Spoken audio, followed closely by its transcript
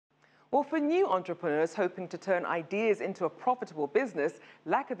Well, for new entrepreneurs hoping to turn ideas into a profitable business,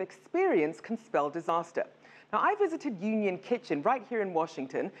 lack of experience can spell disaster. Now, I visited Union Kitchen right here in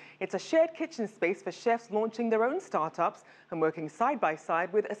Washington. It's a shared kitchen space for chefs launching their own startups and working side by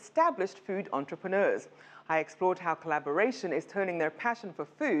side with established food entrepreneurs. I explored how collaboration is turning their passion for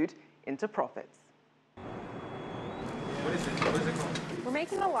food into profits. What is it? What is it called? We're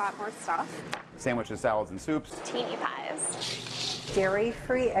making a lot more stuff. Sandwiches, salads, and soups. Teeny pies.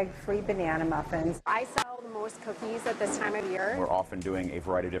 Dairy-free, egg-free banana muffins. I sell the most cookies at this time of year. We're often doing a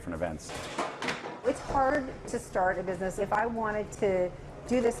variety of different events. It's hard to start a business. If I wanted to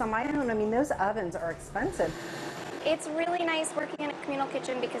do this on my own, I mean, those ovens are expensive. It's really nice working in a communal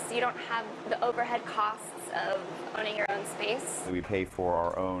kitchen because you don't have the overhead costs of owning your own space. We pay for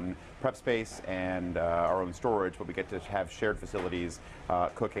our own prep space and our own storage, but we get to have shared facilities,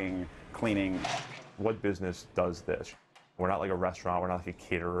 cooking, cleaning. What business does this? We're not like a restaurant, we're not like a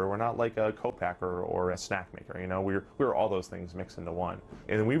caterer, we're not like a co-packer or a snack maker, you know, we're all those things mixed into one.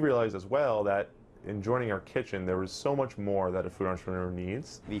 And we realized as well that in joining our kitchen, there was so much more that a food entrepreneur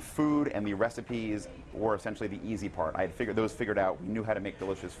needs. The food and the recipes were essentially the easy part. I had figured out. We knew how to make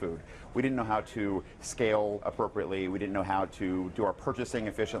delicious food. We didn't know how to scale appropriately. We didn't know how to do our purchasing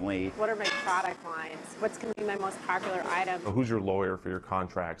efficiently. What are my product lines? What's going to be my most popular item? Who's your lawyer for your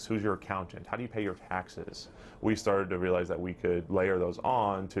contracts? Who's your accountant? How do you pay your taxes? We started to realize that we could layer those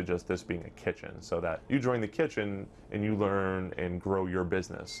on to just this being a kitchen, so that you join the kitchen and you learn and grow your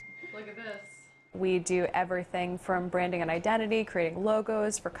business. Look at this. We do everything from branding and identity, creating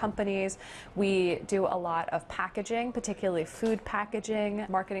logos for companies. We do a lot of packaging, particularly food packaging,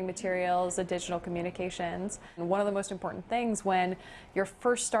 marketing materials, and digital communications. And one of the most important things when you're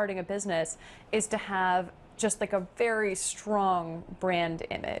first starting a business is to have just like a very strong brand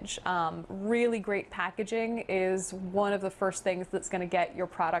image. Really great packaging is one of the first things that's going to get your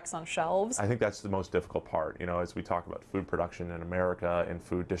products on shelves. I think that's the most difficult part, you know, as we talk about food production in America and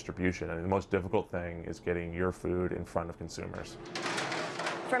food distribution. And the most difficult thing is getting your food in front of consumers.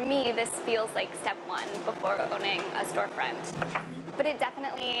 For me, this feels like step one before owning a storefront. But it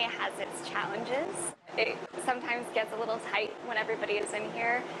definitely has its challenges. It sometimes gets a little tight when everybody is in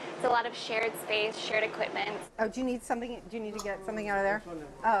here. It's a lot of shared space, shared equipment. Oh, do you need something? Do you need to get something out of there?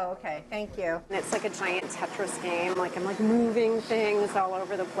 Oh, okay. Thank you. And it's like a giant Tetris game. Like I'm like moving things all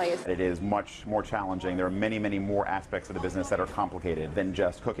over the place. It is much more challenging. There are many, many more aspects of the business that are complicated than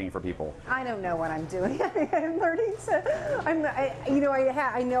just cooking for people. I don't know what I'm doing. I'm learning to.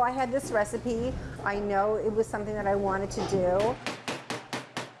 I know I had this recipe. I know it was something that I wanted to do.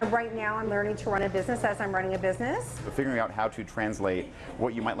 Right now, I'm learning to run a business as I'm running a business. Figuring out how to translate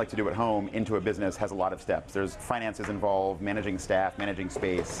what you might like to do at home into a business has a lot of steps. There's finances involved, managing staff, managing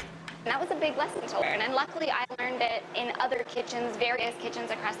space. And that was a big lesson to learn, and luckily I learned it in other kitchens, various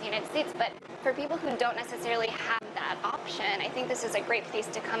kitchens across the United States, but for people who don't necessarily have that option, I think this is a great place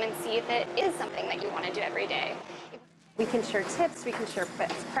to come and see if it is something that you want to do every day. We can share tips, we can share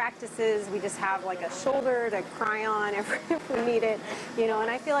best practices, we just have like a shoulder to cry on if we need it, you know, and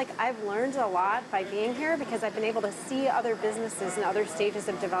I feel like I've learned a lot by being here because I've been able to see other businesses and other stages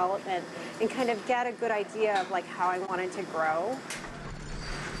of development and kind of get a good idea of like how I wanted to grow.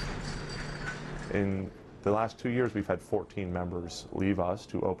 In the last 2 years, we've had 14 members leave us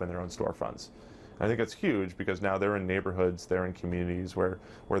to open their own storefronts. I think it's huge because now they're in neighborhoods, they're in communities where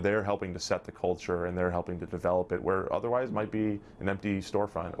they're helping to set the culture and they're helping to develop it, where otherwise it might be an empty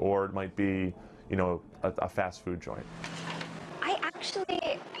storefront or it might be, you know, a fast food joint. I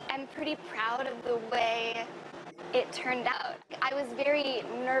actually am pretty proud of the way it turned out. I was very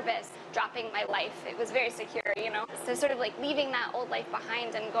nervous dropping my life. It was very secure, you know. So sort of like leaving that old life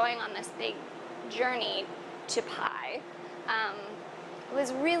behind and going on this big journey to pie. It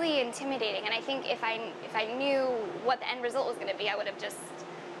was really intimidating, and I think if I knew what the end result was going to be, I would have just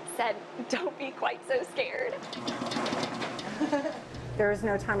said, don't be quite so scared. There is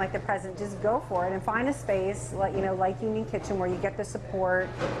no time like the present. Just go for it and find a space, like Union Kitchen, where you get the support.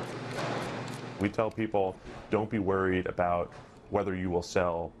 We tell people, don't be worried about whether you will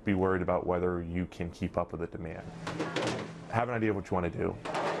sell. Be worried about whether you can keep up with the demand. Have an idea of what you want to do.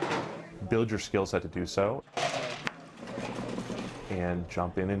 Build your skill set to do so. And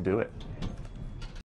jump in and do it.